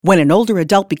When an older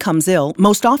adult becomes ill,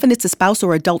 most often it's a spouse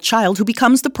or adult child who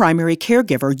becomes the primary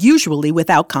caregiver, usually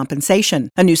without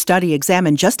compensation. A new study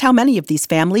examined just how many of these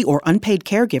family or unpaid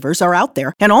caregivers are out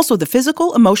there, and also the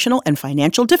physical, emotional, and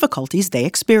financial difficulties they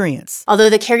experience.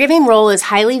 Although the caregiving role is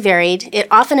highly varied, it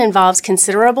often involves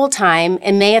considerable time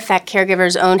and may affect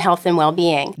caregivers' own health and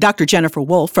well-being. Dr. Jennifer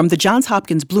Wolf from the Johns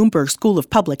Hopkins Bloomberg School of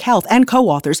Public Health and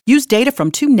co-authors used data from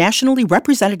 2 nationally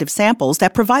representative samples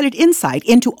that provided insight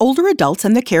into older adults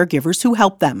and the caregivers who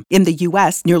help them. In the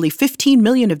U.S., nearly 15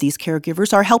 million of these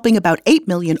caregivers are helping about 8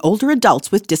 million older adults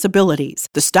with disabilities.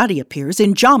 The study appears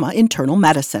in JAMA Internal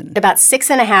Medicine. About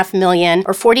 6.5 million,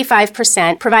 or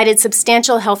 45%, provided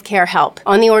substantial health care help,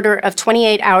 on the order of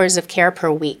 28 hours of care per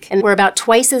week, and were about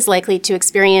twice as likely to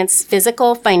experience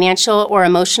physical, financial, or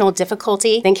emotional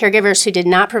difficulty than caregivers who did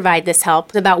not provide this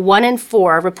help. About 1 in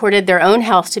 4 reported their own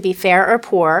health to be fair or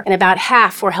poor, and about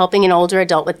half were helping an older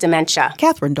adult with dementia.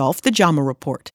 Catherine Dolph, the JAMA Report.